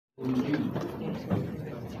Now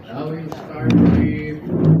we start with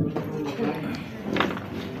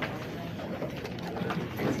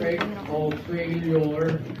effect of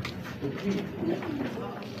failure to plead.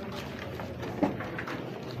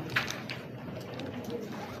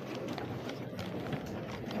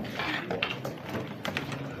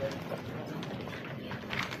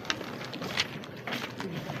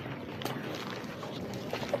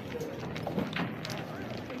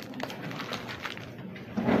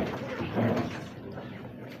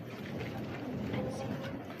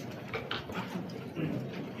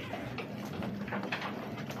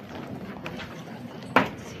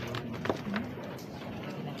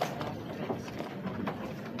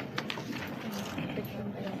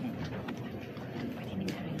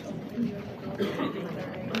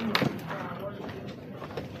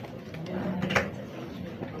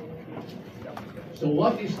 So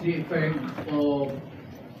what is the effect of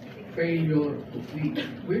failure to plead?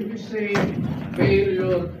 When we say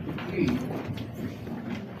failure to plead,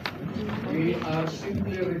 we are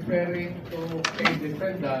simply referring to a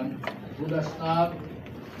defendant who does not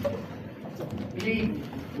plead,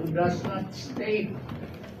 who does not state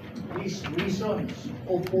his reasons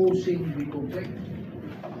opposing the complaint.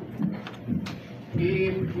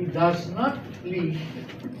 If he does not plead,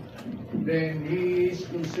 then he is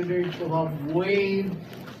considered to have waived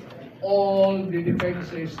all the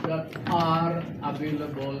defenses that are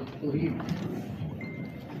available to him.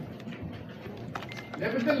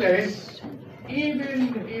 Nevertheless,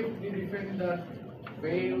 even if the defendant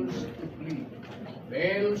fails to plead,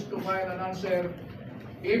 fails to find an answer,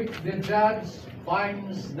 if the judge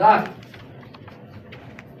finds that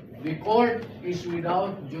the court is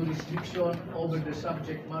without jurisdiction over the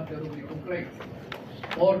subject matter of the complaint,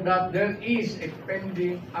 or that there is a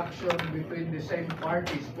pending action between the same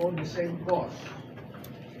parties for the same cause,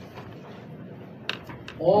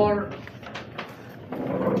 or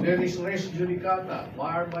there is res judicata,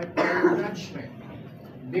 bar by prior judgment,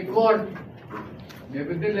 the court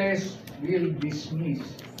nevertheless will dismiss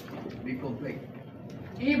the complaint,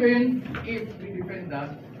 even if the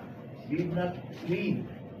defendant did not plead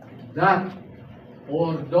that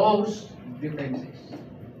or those defenses.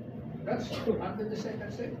 That's under the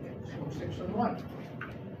second sentence of section 1.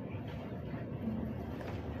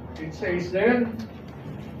 It says then,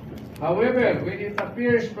 however, when it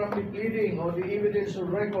appears from the pleading or the evidence of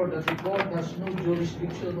record that the court has no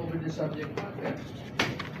jurisdiction over the subject matter,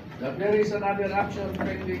 that there is another action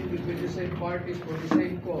pending between the same parties for the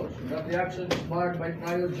same cause, that the action is barred by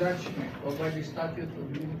prior judgment or by the statute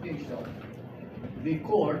of limitation, the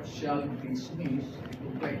court shall dismiss the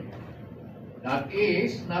complaint. That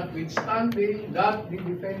is, notwithstanding that the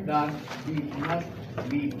defendant did not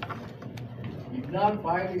plead, did not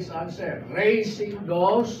file his answer, raising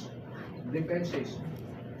those defenses.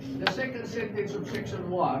 The second sentence of section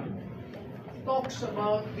 1 talks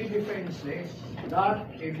about the defenses that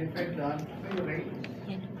a defendant may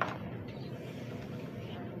raise.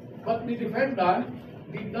 But the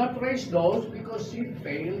defendant did not raise those because he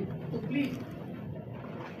failed to plead.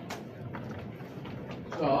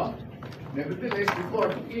 So, nevertheless, the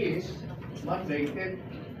court is mandated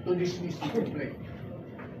to dismiss the complaint,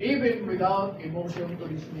 even without a motion to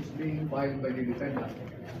dismiss being filed by the defendant.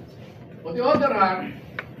 On the other hand,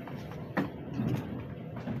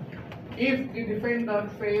 if the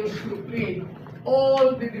defendant fails to plead,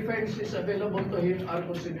 all the defenses available to him are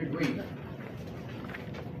considered waived,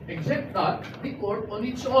 except that the court on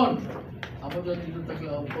its own, amo doon dito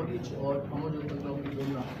taglaw, on its own, amo doon taglaw dito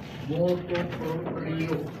na motu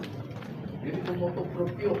proprio. Dito motu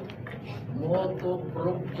proprio. Motu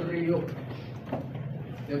proprio.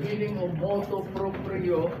 The meaning of motu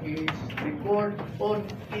proprio is the court on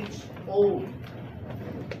its own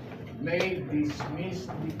may dismiss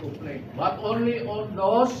the complaint, but only on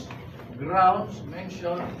those grounds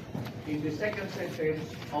mentioned in the second sentence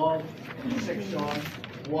of section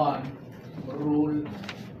 1, rule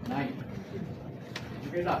 9.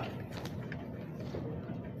 Okay, that.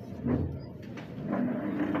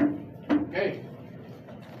 Okay.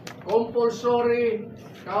 Compulsory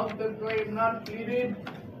counterclaim not pleaded,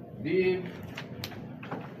 deemed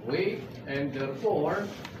waived and therefore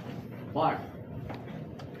barred.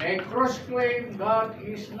 A cross-claim that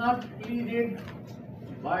is not pleaded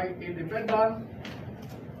by a defendant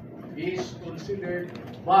is considered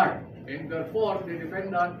barred, and therefore the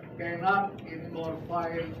defendant cannot anymore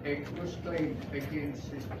file a cross-claim against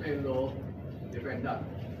his fellow defendant.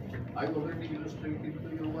 I already illustrated to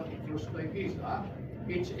you what a cross-claim is.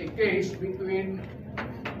 It's a case between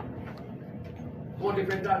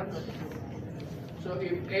co-defendants. So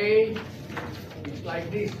if A is like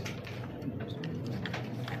this,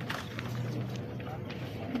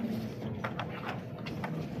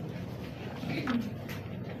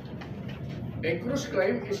 A cross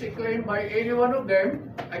claim is a claim by any one of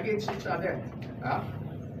them against each other. Huh?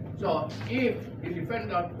 So, if the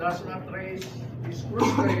defendant does not raise his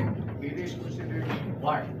cross claim, it is considered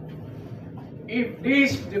barred. If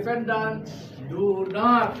these defendants do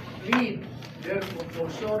not plead their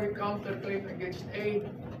compulsory counterclaim against A,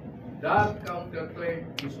 that counterclaim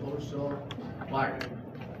is also barred.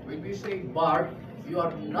 When we say barred, you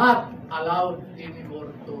are not allowed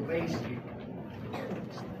anymore to raise it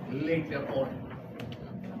later on.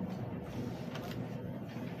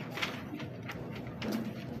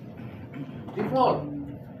 Default.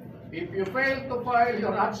 If you fail to file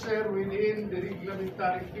your answer within the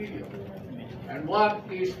reglementary period, and what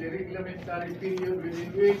is the reglementary period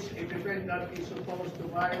within which a defendant is supposed to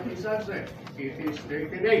file his answer? It is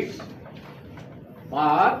 30 days.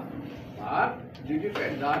 But the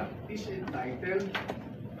defendant is entitled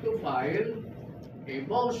to file a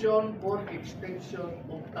motion for extension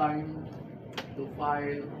of time to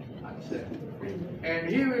file answer. And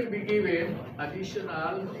he will be given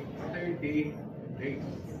additional 30 days.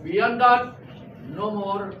 Beyond that, no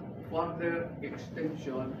more further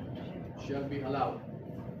extension shall be allowed.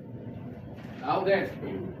 Now then,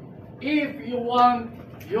 if you want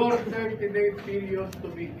your 30-day period to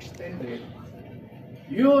be extended,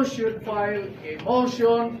 you should file a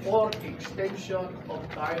motion for extension of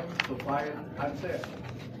time to file answer.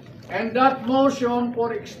 And that motion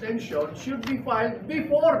for extension should be filed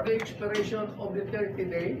before the expiration of the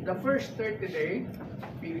 30-day, the first 30-day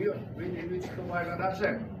period within which to file an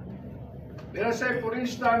answer. Let us say, for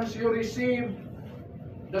instance, you receive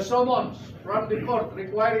the summons from the court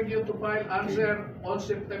requiring you to file answer on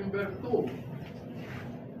September 2.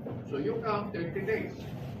 So you count 30 days.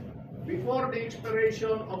 Before the expiration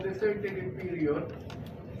of the 30-day period,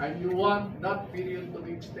 and you want that period to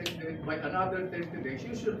be extended by another 30 days,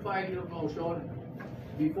 you should file your motion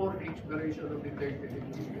before the expiration of the 30-day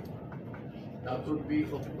period. That would be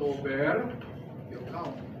October, you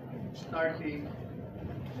count, starting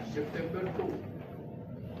September 2.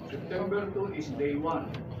 September 2 is day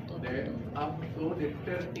 1, then up to the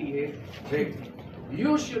 30th day.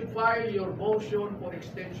 You should file your motion for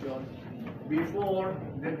extension before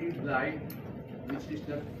the deadline, which is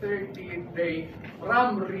the 30th day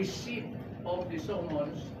from receipt of the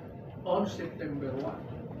summons on September 1.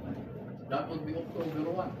 That would be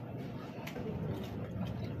October 1.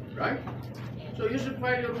 Right? So you should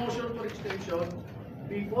file your motion for extension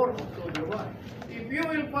before October 1. If you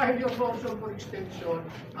will file your motion for extension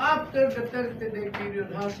after the 30-day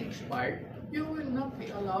period has expired, you will not be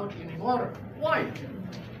allowed anymore. Why?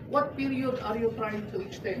 What period are you trying to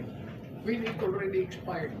extend when it already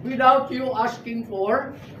expired without you asking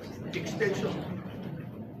for extension?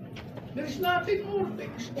 There is nothing more to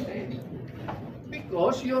extend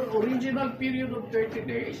because your original period of 30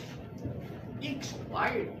 days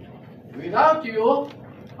expired without you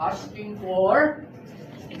asking for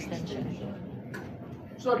extension.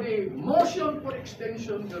 So the motion for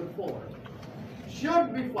extension, therefore,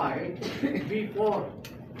 should be filed before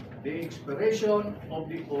the expiration of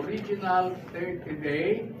the original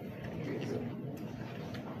 30-day period.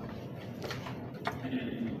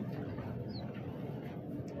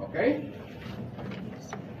 Okay?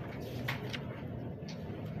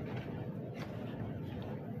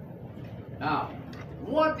 Now,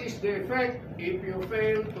 what is the effect if you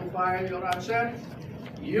fail to file your answer?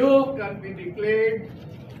 You can be declared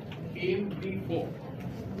in default.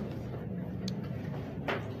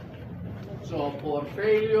 So, for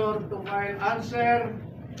failure to file answer,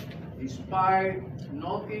 despite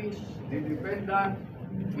notice, the defendant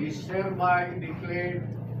is hereby declared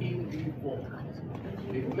in default.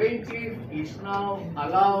 The plaintiff is now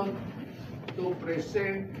allowed to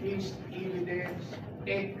present his evidence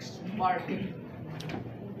ex parte.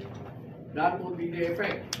 That would be the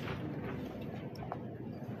effect.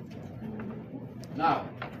 Now,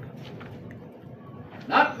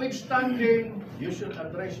 notwithstanding, you should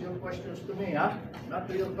address your questions to me, not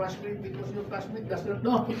to your classmate, because your classmate does not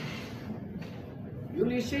know. You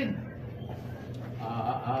listen.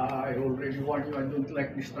 I already warned you, I don't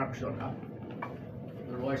like distraction.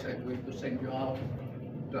 Otherwise, I'm going to send you out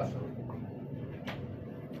classroom.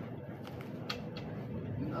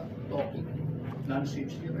 Not talking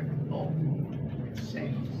nonsense here, I'm talking. It's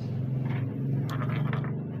sense.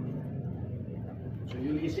 So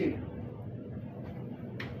you listen.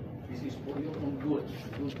 This is for your own good.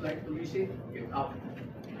 If you would like to listen, get up.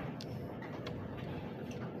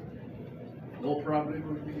 No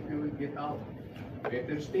problem if you will get out.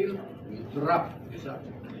 Better still, you drop the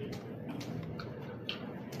subject.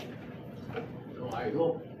 So I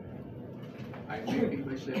hope I'm making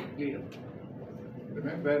myself clear.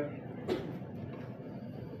 Remember,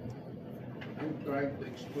 time trying to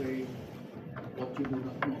explain what you do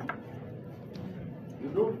not know. You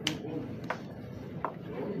don't know all this.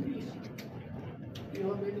 You only this. Do you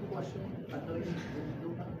have any question? Address it to do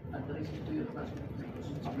not address it to your classmate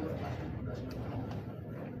because it's your classmate who does not know.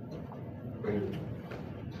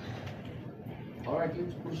 All right,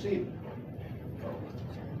 let's proceed.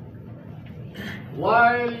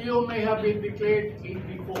 While you may have been declared in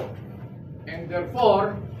before, and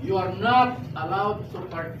therefore you are not allowed to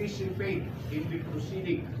participate in the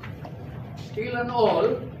proceeding, still and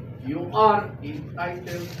all, you are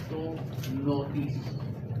entitled to notice.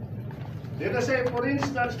 Let us say, for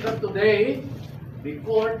instance, that today the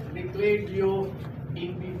court declared you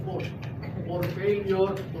in before for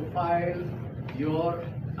failure to file your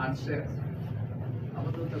answer. Ano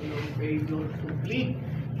ito taglong failure to plead?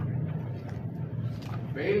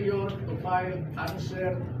 Failure to file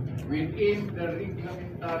answer within the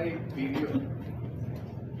reglementary period.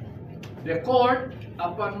 The court,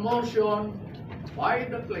 upon motion by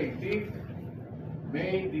the plaintiff,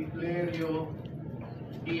 may declare you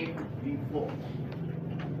in default.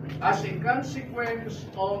 As a consequence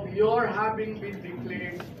of your having been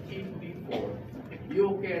declared in default,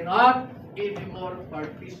 you cannot anymore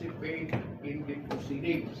participate in the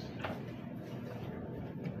proceedings.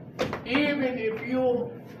 Even if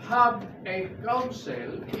you have a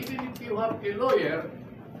counsel, even if you have a lawyer,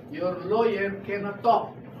 your lawyer cannot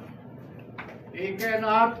talk. He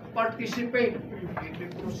cannot participate in the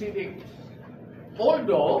proceedings.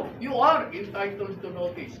 Although you are entitled to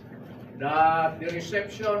notice that the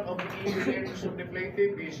reception of the evidence of the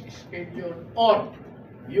plaintiff is scheduled, or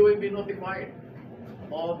you will be notified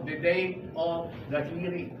of the date of the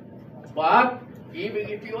hearing. But even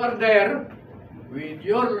if you are there with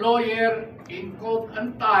your lawyer in coat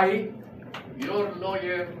and tie, your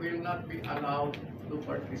lawyer will not be allowed to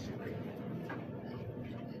participate.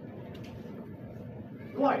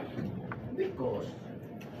 Why? Because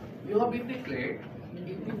you have been declared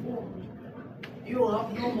in default. You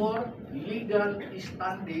have no more legal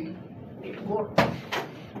standing in court.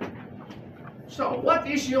 So, what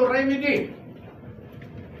is your remedy?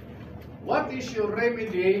 What is your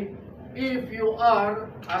remedy if you are,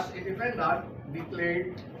 as a defendant,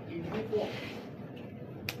 declared in default?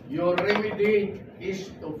 Your remedy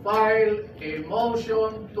is to file a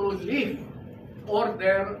motion to lift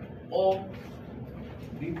order of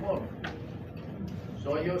default.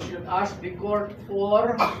 So you should ask the court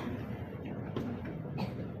for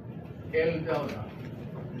LDAULA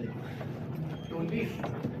to lift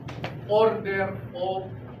order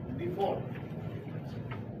of default.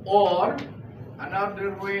 Or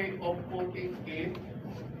another way of putting it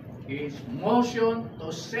is motion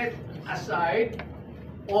to set aside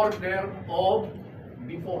order of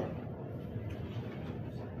default.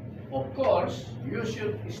 Of course, you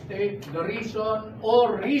should state the reason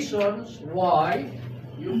or reasons why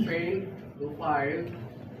you failed to file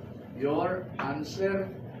your answer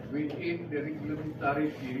within the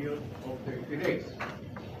reglementary period of 30 days.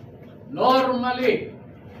 Normally,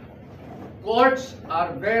 courts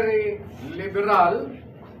are very liberal.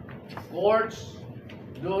 Courts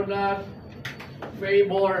do not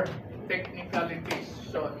favor technicalities.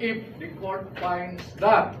 So if the court finds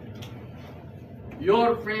that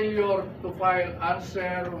your failure to file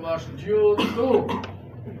answer was due to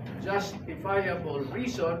justifiable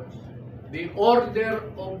reasons, the order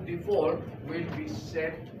of default will be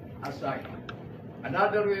set aside.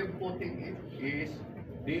 Another way of putting it is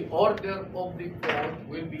the order of default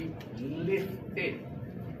will be lifted.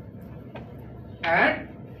 And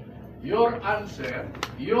your answer,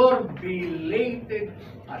 your belated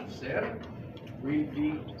answer, will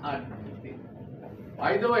be admitted.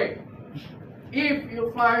 By the way, if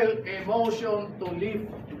you file a motion to lift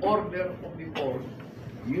order of default,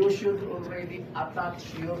 you should already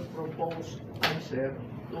attach your proposed answer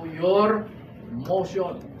to your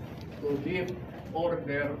motion to lift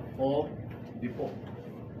order of default.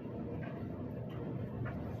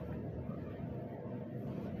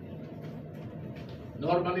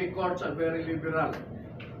 Normally, courts are very liberal.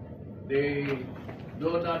 They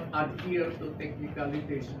do not adhere to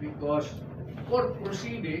technicalities because court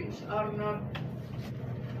proceedings are not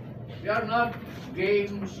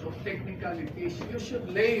games of technicalities. You should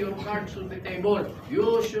lay your cards on the table.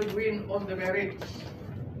 You should win on the merits.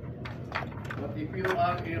 But if you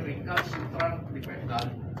are a recalcitrant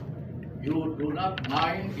defendant, you do not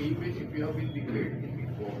mind even if you have been declared in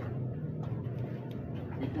before.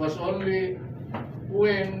 It was only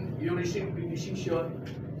when you received the decision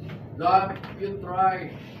that you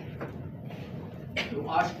try to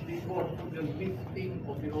ask the court for the lifting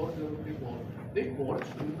of the order of default. The courts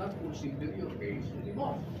will not consider your case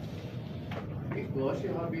anymore. Because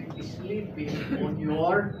you have been sleeping on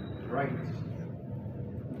your rights.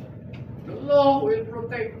 The law will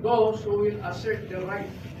protect those who will assert the right.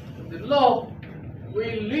 The law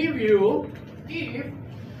will leave you if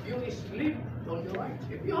you sleep on your rights.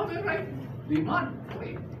 If you have a right, demand for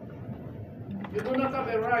it. You do not have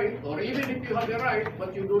a right, or even if you have a right,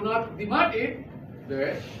 but you do not demand it,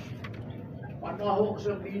 then panahok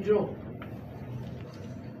sa video.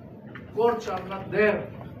 Courts are not there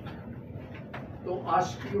to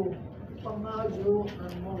ask you, pangaso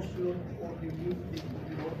ang motion for the lifting of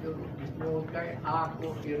the order of the law kay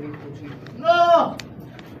ako i-reconsider. No!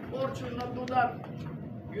 Courts will not do that.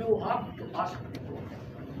 You have to ask the court.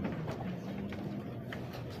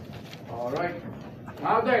 Alright.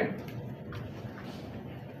 Now then,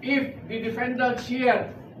 if the defendants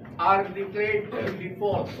here are declared in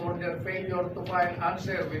default for their failure to file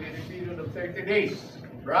answer within a period of 30 days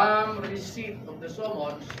from receipt of the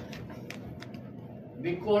summons,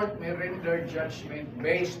 the court may render judgment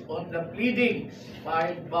based on the pleadings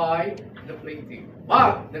filed by the plaintiff.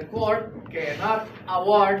 But the court cannot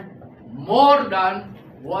award more than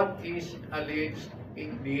what is alleged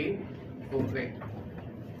in the complaint.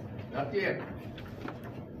 Not yet.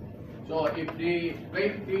 So if the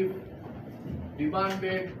plaintiff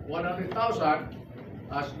demanded 100,000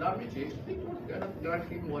 as damages, the court cannot grant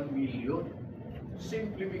him 1 million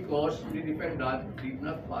simply because the defendant did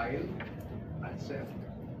not file answer.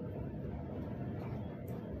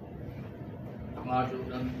 Tamaso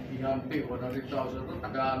ng ihante 100,000,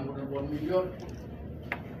 tagaan mo ng 1 million.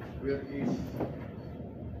 Where is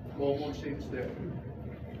common sense there?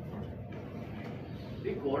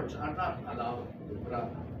 The courts are not allowed to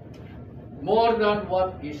grant more than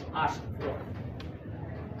what is asked for.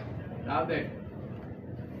 Now then,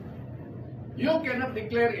 you cannot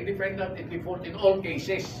declare a defendant in default in all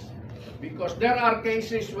cases, because there are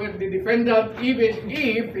cases where the defendant, even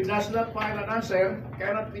if he does not file an answer,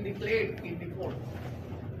 cannot be declared in default.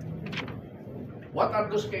 What are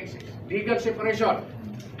those cases? Legal separation,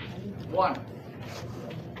 1.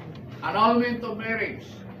 Annulment of marriage,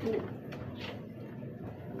 2.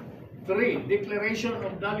 3. Declaration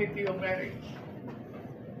of nullity of marriage.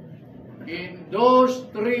 In those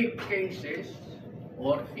 3 cases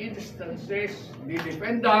or instances, the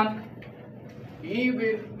defendant,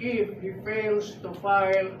 even if he fails to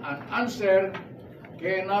file an answer,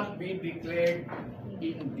 cannot be declared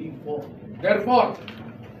in default. Therefore,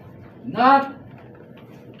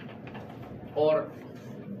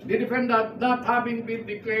 the defendant not having been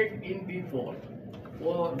declared in default,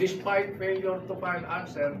 or despite failure to file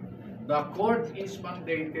answer, the court is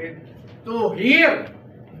mandated to hear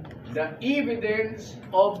the evidence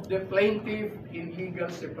of the plaintiff in legal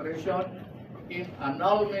separation, in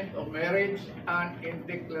annulment of marriage, and in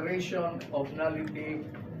declaration of nullity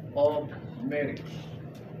of marriage.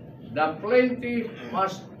 The plaintiff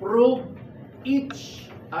must prove each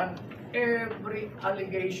and every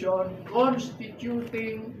allegation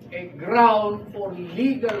constituting a ground for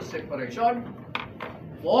legal separation,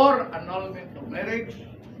 for annulment of marriage,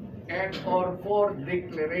 and or for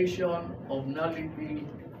declaration of nullity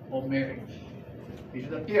of marriage. Is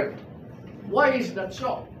that clear? Why is that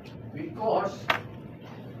so? Because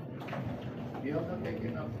you have not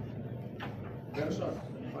taken up person,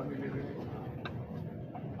 family relation.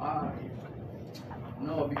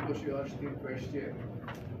 No, because you are still first year.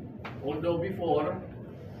 Although before,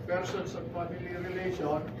 persons of family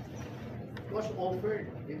relation was offered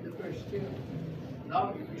in the first year.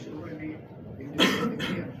 Now it is already in the second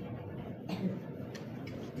year.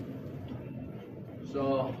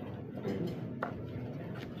 So,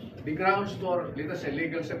 the grounds for, let us say,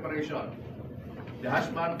 legal separation. The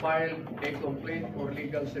husband filed a complaint for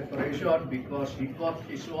legal separation because he caught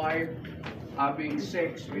his wife having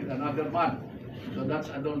sex with another man. So that's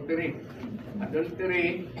adultery.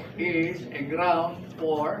 Adultery is a ground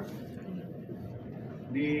for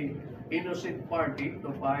the innocent party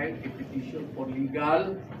to file a petition for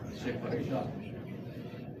legal separation.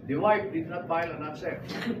 The wife did not file an answer.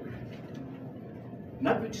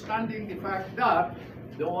 Notwithstanding the fact that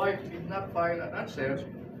the wife did not file an answer,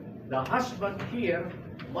 the husband here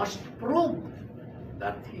must prove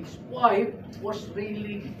that his wife was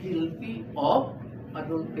really guilty of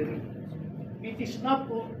adultery. It is not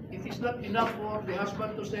enough for the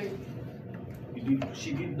husband to say,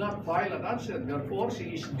 she did not file an answer, therefore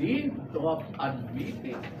she is deemed to have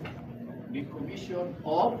admitted the commission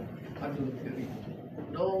of adultery.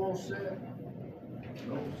 No, sir.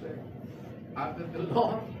 No, sir. Under the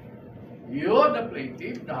law, you, the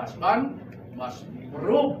plaintiff, the husband, must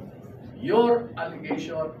prove your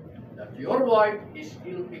allegation that your wife is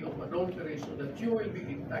guilty of adultery so that you will be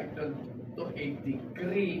entitled to a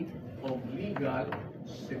degree of legal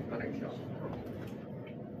separation.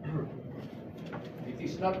 It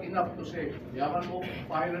is not enough to say, yaman mo,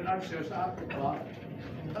 file an answer sa ato pa,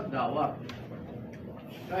 tagdawa.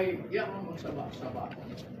 Kaya yaman mo saba-saba.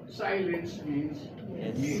 Silence means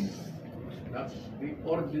yes. That's the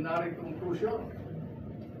ordinary conclusion.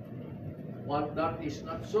 But that is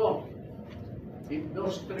not so. In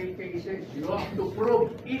those three cases, you have to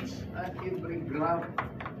prove each and every ground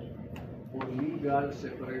for legal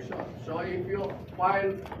separation. So if you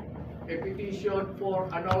file a petition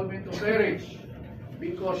for annulment of marriage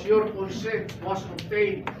because your consent was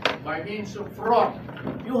obtained by means of fraud,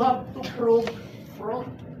 you have to prove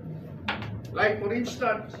fraud. Like for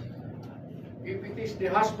instance, if it is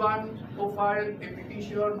the husband who filed a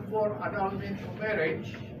petition for annulment of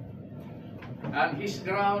marriage, and his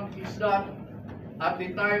ground is that at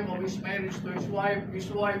the time of his marriage to his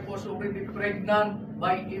wife was already pregnant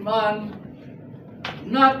by a man,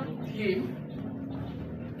 not him,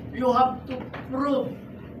 you have to prove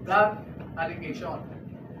that allegation.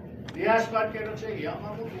 The husband cannot say, yeah,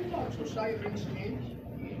 so silence means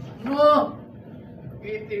yes. No!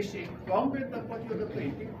 It is incumbent upon you, the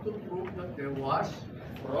plaintiff, to prove that there was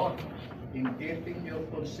fraud in getting your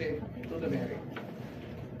consent to the marriage.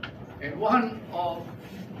 And one of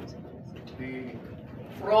the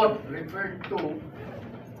fraud referred to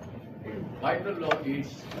by the law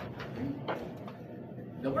is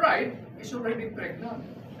the bride is already pregnant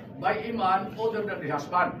by a man other than the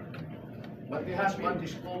husband. But the husband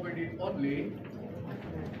discovered it only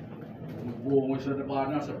bungo sa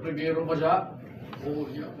nabana sa primero ba siya? O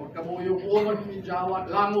pagkamo yung uman ni Jawa,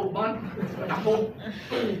 lango man, ako.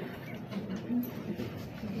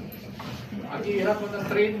 Ang hirap mo ng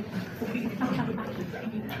train.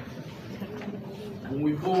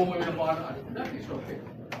 Bungoy-bungoy na bana. That is okay.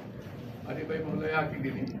 Ano ba yung mga layaki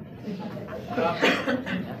din eh?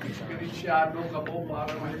 Experiensyado ka po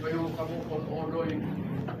para malibayo ka mo kung oloy.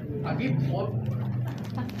 Agipot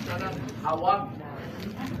na ng hawak.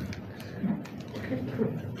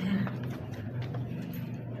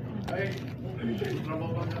 Ay,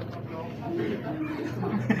 trabaho na trabaho.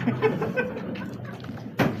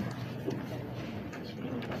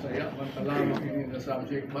 Saya magkalaman in the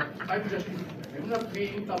subject, but I'm not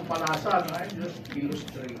being tampalasan, I'm just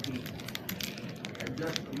illustrating.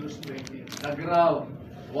 The ground,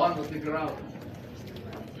 one of the grounds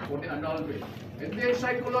for the annulment. And then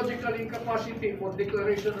psychological incapacity for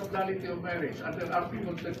declaration of nullity of marriage under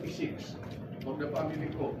Article 36 of the Family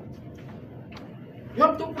Code. You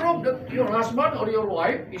have to prove that your husband or your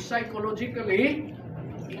wife is psychologically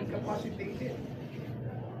incapacitated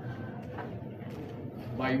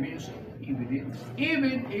by means of evidence,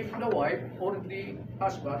 even if the wife or the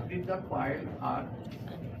husband did not file an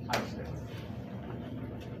answer.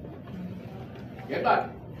 Get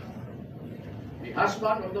that? The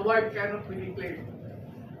husband or the wife cannot be declared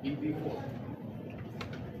in default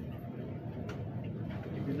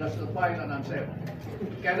if it does not file an answer.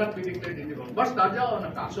 It cannot be declared in default. Basta dyan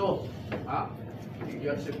ang kaso.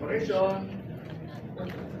 Legal separation.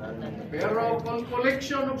 Pero kung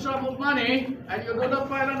collection of sum of money and you do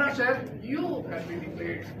not file an answer, you can be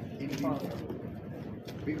declared in default.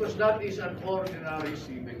 Because that is an ordinary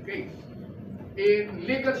civil case. In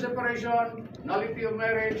legal separation, nullity of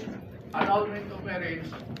marriage, annulment of marriage,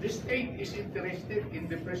 the state is interested in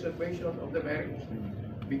the preservation of the marriage.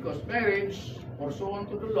 Because marriage, pursuant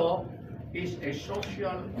to the law, is a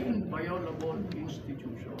social inviolable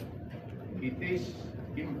institution. It is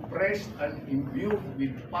impressed and imbued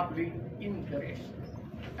with public interest.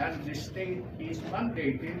 And the state is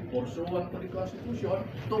mandated, pursuant to the Constitution,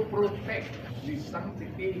 to protect the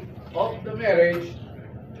sanctity of the marriage,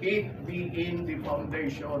 it being the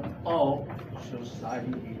foundation of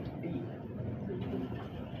society.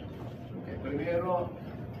 Okay, primero,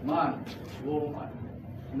 man, woman.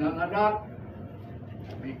 Nanganak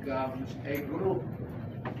becomes a group.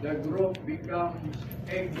 The group becomes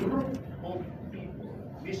a group of people.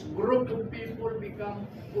 This group of people become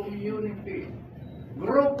community.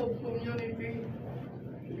 Group of communities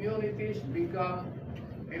become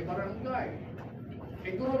a barangay.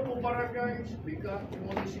 A group of barangays become a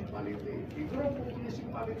municipality. A group of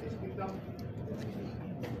municipalities become...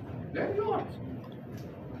 There you are.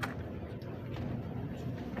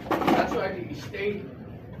 That's why the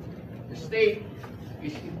state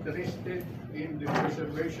is interested in the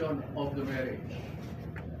preservation of the marriage.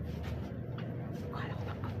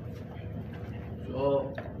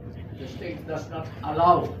 So, the state does not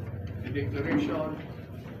allow the declaration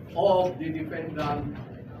of the defendant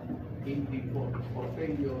in default for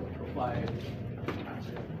failure to file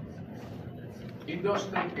answer. in those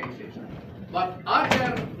three cases. But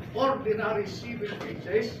other ordinary civil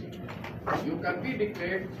cases, you can be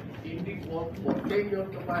declared in default for failure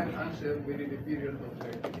to file answer within the period of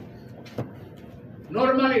 30 days.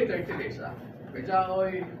 Normally 30 days.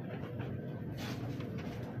 Kaya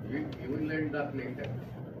you will learn that later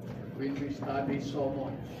when we study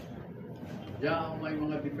summons. Diyan may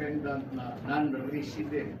mga dependent na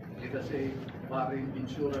non-resident, let us say foreign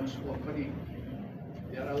insurance company,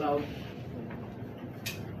 they are allowed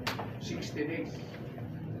 60 days.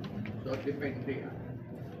 So depende.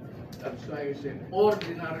 That's why I said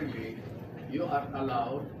ordinarily you are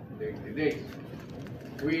allowed 30 days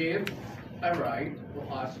with a right to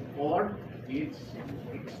ask for its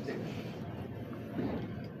extension.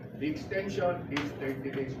 The extension is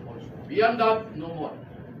 30 days also. Beyond that, no more.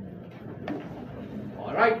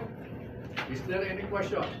 All right. Is there any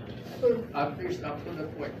question? At least up to that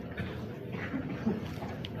point.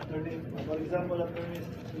 Attorney, for example, attorneys,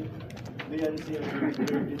 BNC are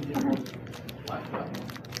declared in default.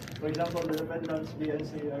 For example, the defendants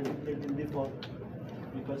BNC are declared in default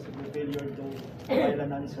because of the failure to file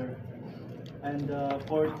an answer, and the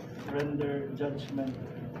court render judgment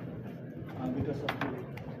because of the,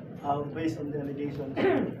 based on the allegations.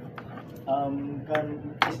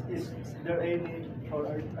 Is there any, or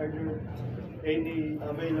are there any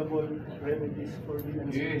available remedies for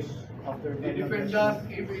BNC? Yes. After The defendant,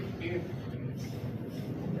 if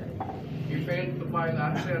he failed to file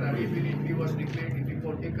answer and even if he was declared in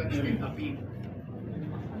default, he can still appeal.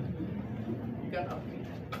 He can appeal.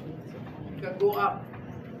 He can go up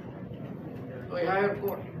to a higher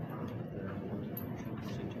court.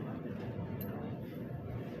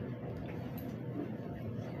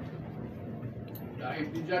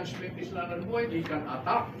 If the judgment is null and void, he can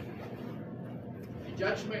attack the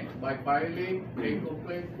judgment by filing a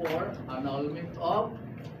complaint for annulment of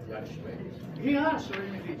judgment. He has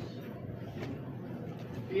remedies.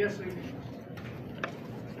 He has remedies.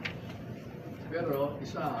 Pero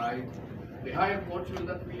isa ay, the higher courts will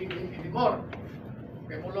not believe him anymore.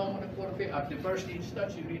 Kaya mula mo ng korte, at the first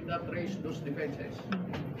instance, you did not raise those defenses.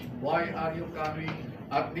 Why are you coming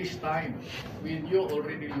at this time when you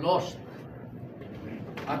already lost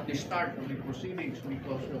at the start of the proceedings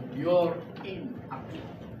because of your inaction?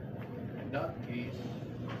 And that is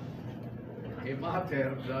a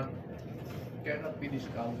matter that cannot be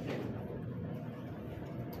discounted.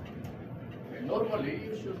 And normally,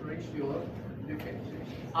 you should raise your defenses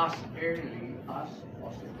as early as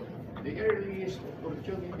possible. The earliest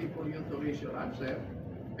opportunity for you to raise your answer,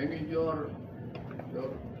 I mean your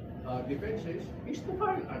defenses, is to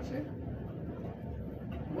file answer.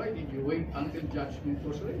 Why did you wait until judgment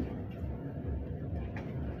was rendered?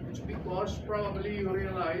 It's because probably you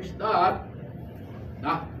realized that,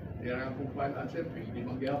 di rin akong file answer, hindi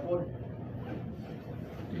mangyapon.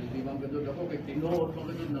 Hindi mangganood ako, kay tinood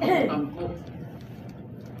mangganood na utang ko.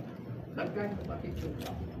 That kind of attitude.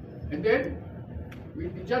 And then,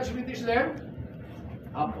 when the judgment is there,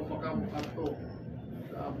 hapo makamukat to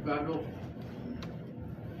sa abogado.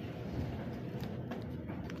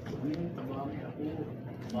 Tabami ako,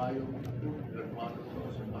 bayong ako, graduado ko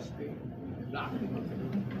sa Baste. Laki ng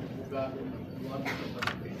abogado ng graduado sa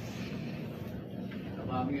Baste.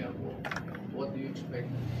 Tabami ako, what do you expect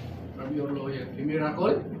from your lawyer? A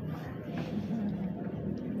miracle?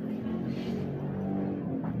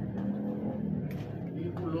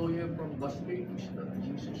 The lawyer from Baste is that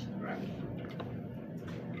Jesus Christ.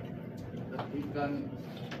 That he can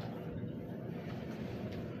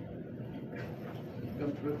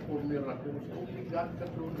perform miracles. Only God can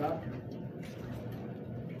do that.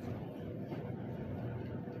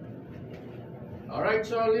 Alright,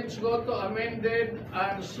 so let's go to amended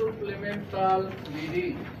and supplemental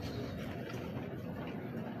pleading.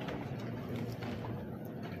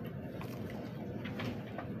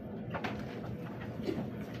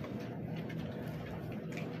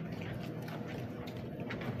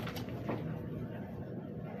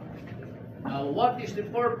 Now, what is the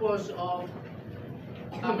purpose of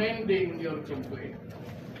amending your complaint?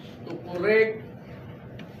 To correct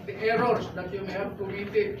the errors that you may have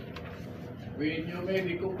committed when you made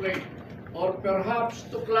the complaint, or perhaps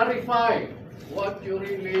to clarify what you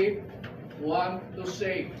really want to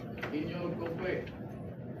say in your complaint.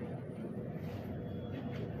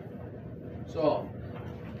 So,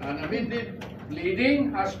 an amended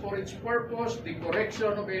pleading has for its purpose the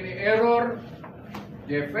correction of any error,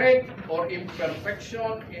 defect, or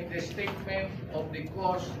imperfection in the statement of the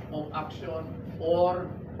cause of action or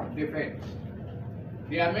defense.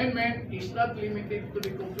 The amendment is not limited to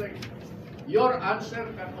the complaint. Your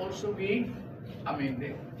answer can also be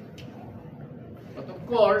amended. But of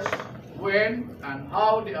course, when and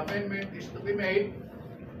how the amendment is to be made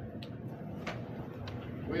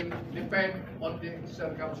will depend on the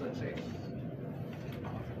circumstances.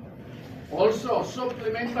 Also,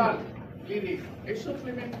 supplemental pleading. A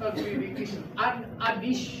supplemental pleading is an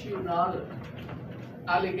additional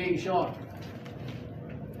allegation.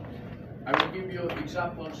 I will give you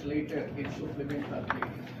examples later in supplemental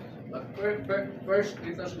pleading. But first,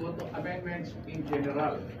 let us go to amendments in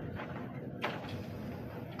general.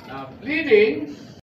 Pleadings